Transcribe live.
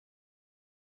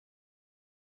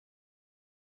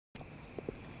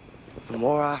The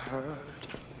more I hurt,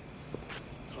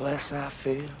 the less I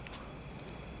feel.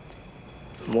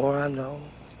 The more I know,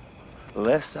 the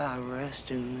less I rest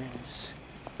in this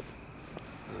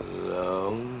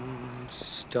lone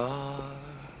star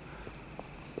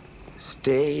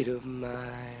state of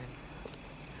mind.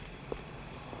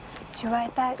 Did you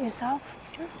write that yourself,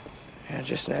 Drew? Yeah,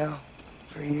 just now,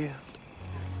 for you.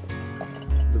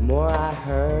 The more I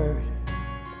hurt,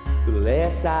 the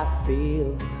less I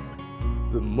feel.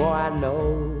 The more I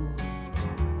know,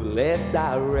 the less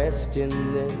I rest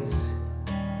in this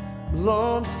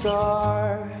lone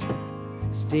star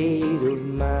state of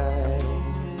mind.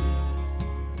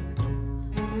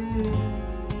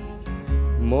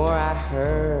 The more I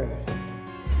hurt,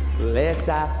 the less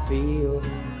I feel.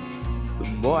 The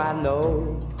more I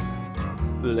know,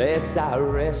 the less I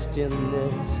rest in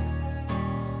this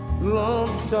lone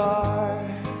star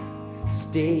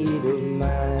state of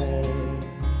mind.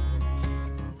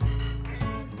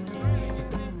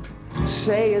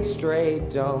 Say it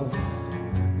straight, don't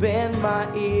bend my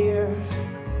ear.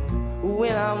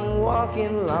 When I'm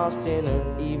walking lost in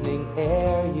an evening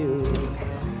air, you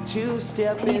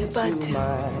two-step into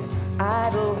my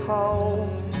idle home,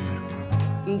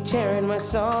 tearing my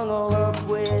song all up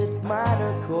with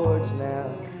minor chords now.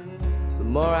 The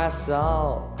more I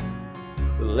solve,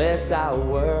 the less I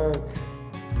work.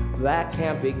 That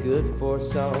can't be good for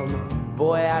some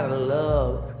boy out of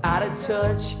love, out of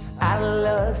touch, out of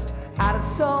lust, out of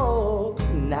soul,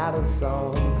 and out of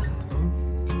song.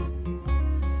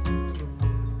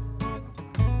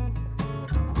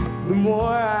 The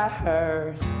more I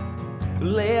hurt, the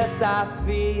less I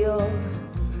feel.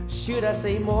 Should I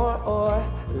say more or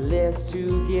less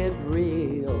to get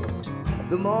real?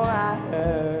 The more I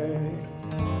hurt,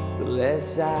 the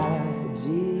less I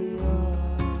deal.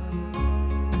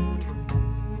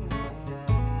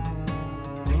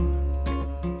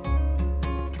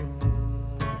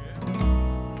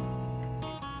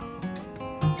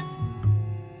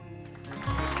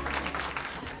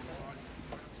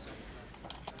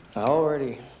 I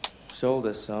already sold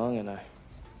this song, and I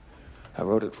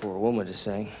wrote it for a woman to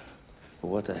sing, but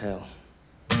what the hell.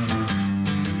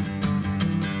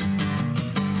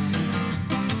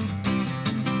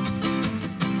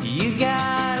 You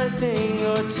got a thing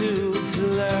or two to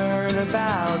learn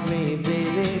about me,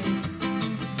 baby,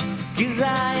 'cause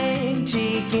I ain't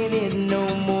taking it no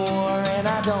more, and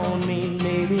I don't mean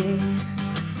maybe.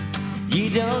 You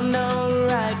don't know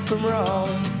right from wrong,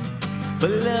 but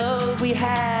love we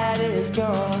had is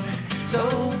gone. So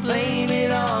blame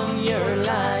it on your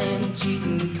lying,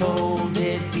 cheating, cold,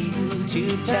 head beating,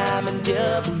 two-time and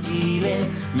double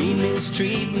dealing, me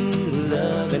mistreating,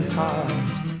 loving hard.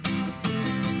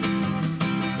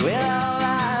 Well, all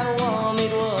I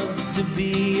wanted was to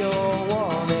be your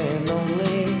one and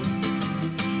only,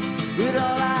 but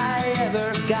all I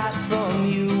ever got from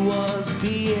you was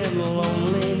being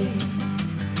lonely.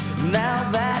 Now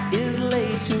that is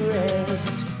laid to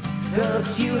rest,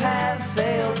 'cause you have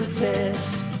failed the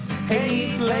test, and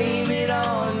you blame it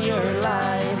on your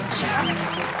life.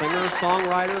 Singer,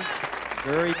 songwriter,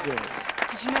 very good.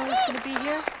 Did you know I was going to be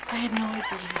here? I had no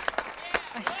idea.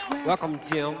 I swear. Welcome,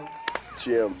 Jim.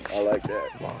 Jim, I like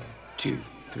that. 1, 2,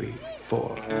 3,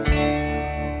 4.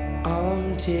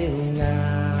 Until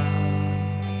now,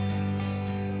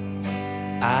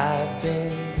 I've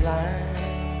been blind.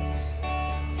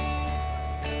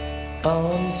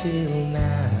 Until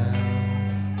now,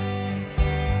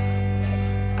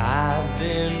 I've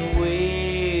been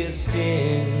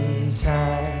wasting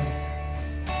time.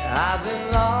 I've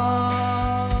been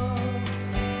lost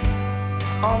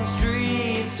on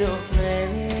streets of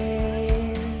plenty.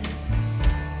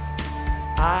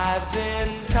 I've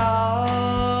been tossed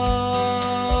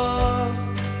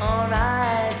on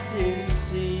icy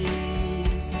seas,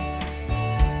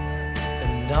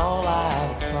 and all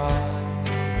I've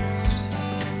promised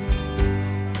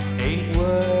ain't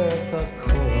worth a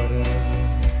quarter.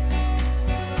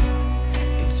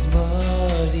 It's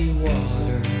muddy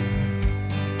water.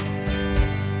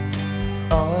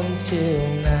 Until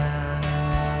now,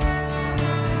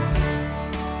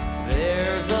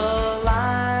 there's a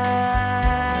light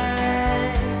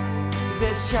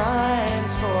that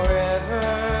shines forever.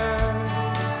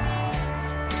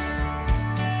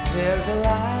 There's a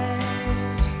light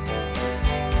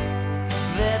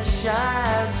that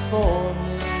shines for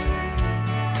me.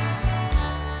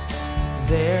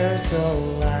 There's a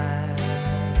light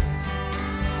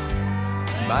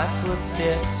my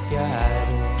footsteps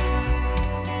guiding,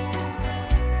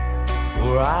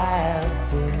 for I've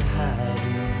been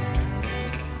hiding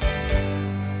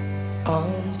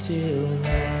until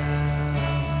now.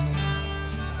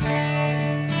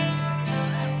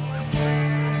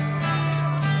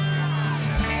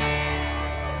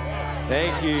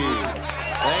 Thank you.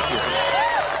 Thank you.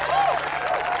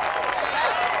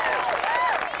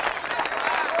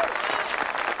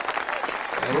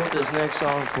 I wrote this next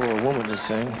song for a woman to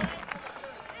sing,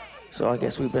 so I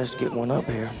guess we best get one up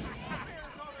here.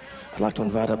 I'd like to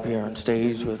invite up here on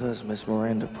stage with us Miss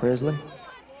Miranda Presley.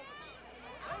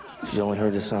 She's only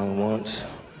heard this song once.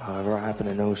 However, I happen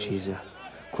to know she's a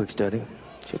quick study.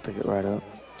 She'll pick it right up.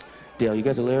 Dale, you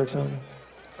got the lyrics on you?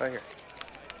 Right here.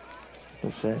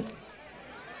 What's that?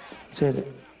 Say it.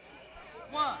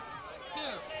 1, 2,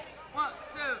 1,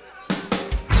 2.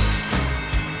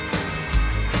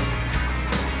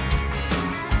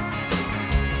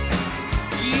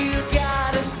 You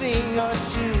got a thing or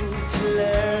two to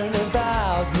learn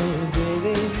about me,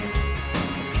 baby.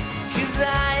 'Cause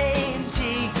I ain't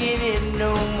taking it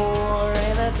no more,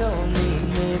 and I don't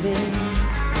mean maybe.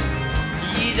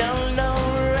 You don't know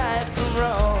right from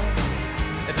wrong,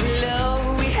 and the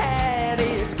love we had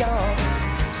is gone.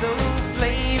 So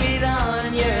blame it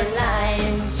on your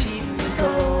lying, cheating,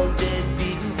 cold,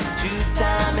 deadbeating,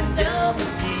 two-time and double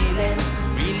dealing,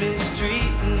 real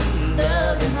mistreating,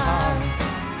 loving hard.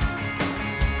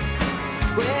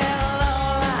 Well,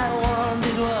 all I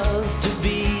wanted was to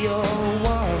be your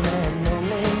one and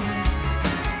only.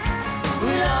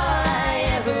 Well, all I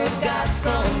ever got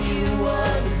from you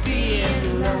was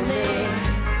being lonely.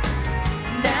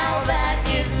 Now that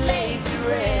is laid to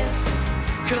rest,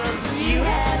 'cause you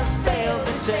have failed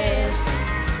the test.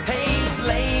 Hey,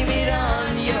 blame it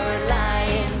on your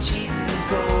lying, cheating,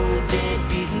 cold,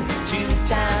 deadbeating,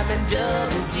 two-time and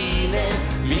double dealing,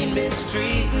 mean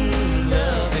mistreating,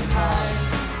 loving hard.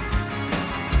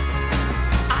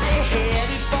 I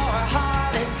headed for a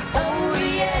heartache, oh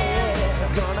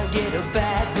yeah. Gonna get a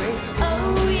bad break,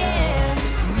 oh yeah.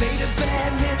 Made a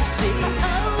bad mistake,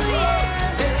 oh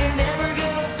yeah. But you're never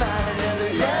gonna find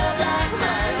another love like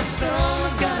mine.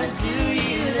 Someone's gonna do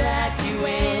you like you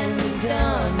went and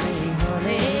done me,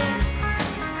 honey.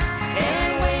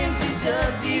 And when she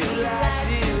does you like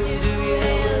she'll do you,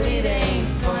 well, it ain't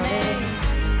funny.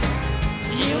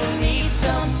 You'll need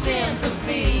some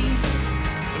sympathy,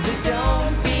 but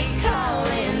don't be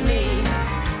calling me.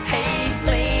 Hey,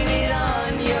 blame it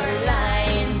on your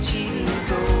lying, cheating,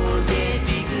 cold,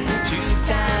 deadbeating,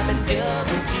 two-time and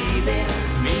double dealing,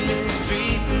 mean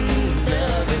mistreating,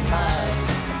 loving hard.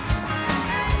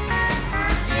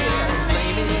 Yeah,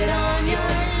 blame it on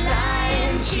your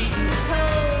lying, cheating,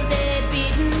 cold,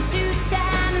 deadbeating,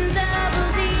 two-time and double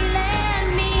dealing,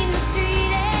 mean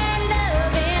mistreating,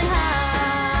 loving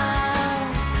hard.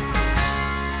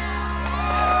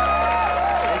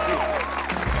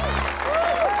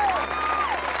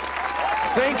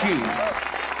 Thank you.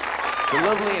 The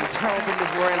lovely and talented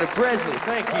Miss Miranda Presley.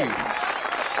 Thank you.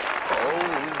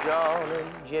 Oh, John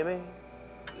and Jimmy,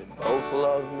 they both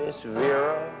love Miss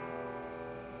Vera.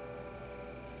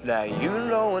 Now you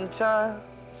know in time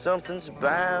something's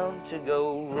bound to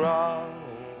go wrong.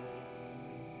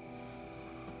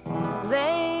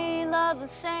 They love the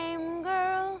same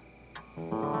girl.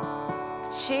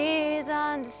 She's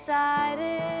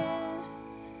undecided.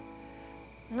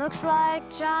 Looks like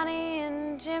Johnny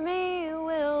and Jimmy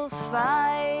will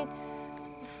fight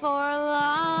before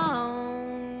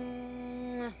long.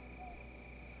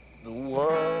 The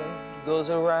world goes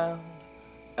around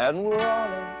and we're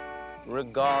on it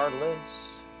regardless.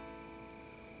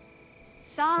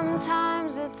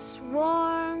 Sometimes it's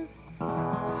warm,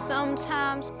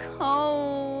 sometimes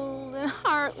cold and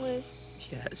heartless.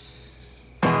 Yes.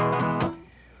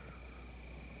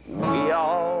 We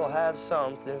all have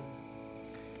something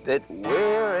that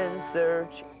we're in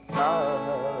search of.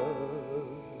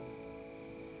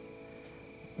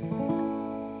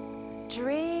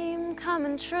 Dream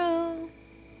coming true.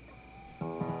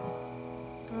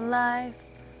 Life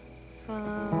full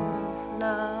of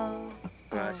love.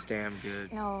 That's damn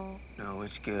good. No. No,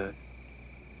 it's good.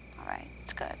 All right,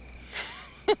 it's good.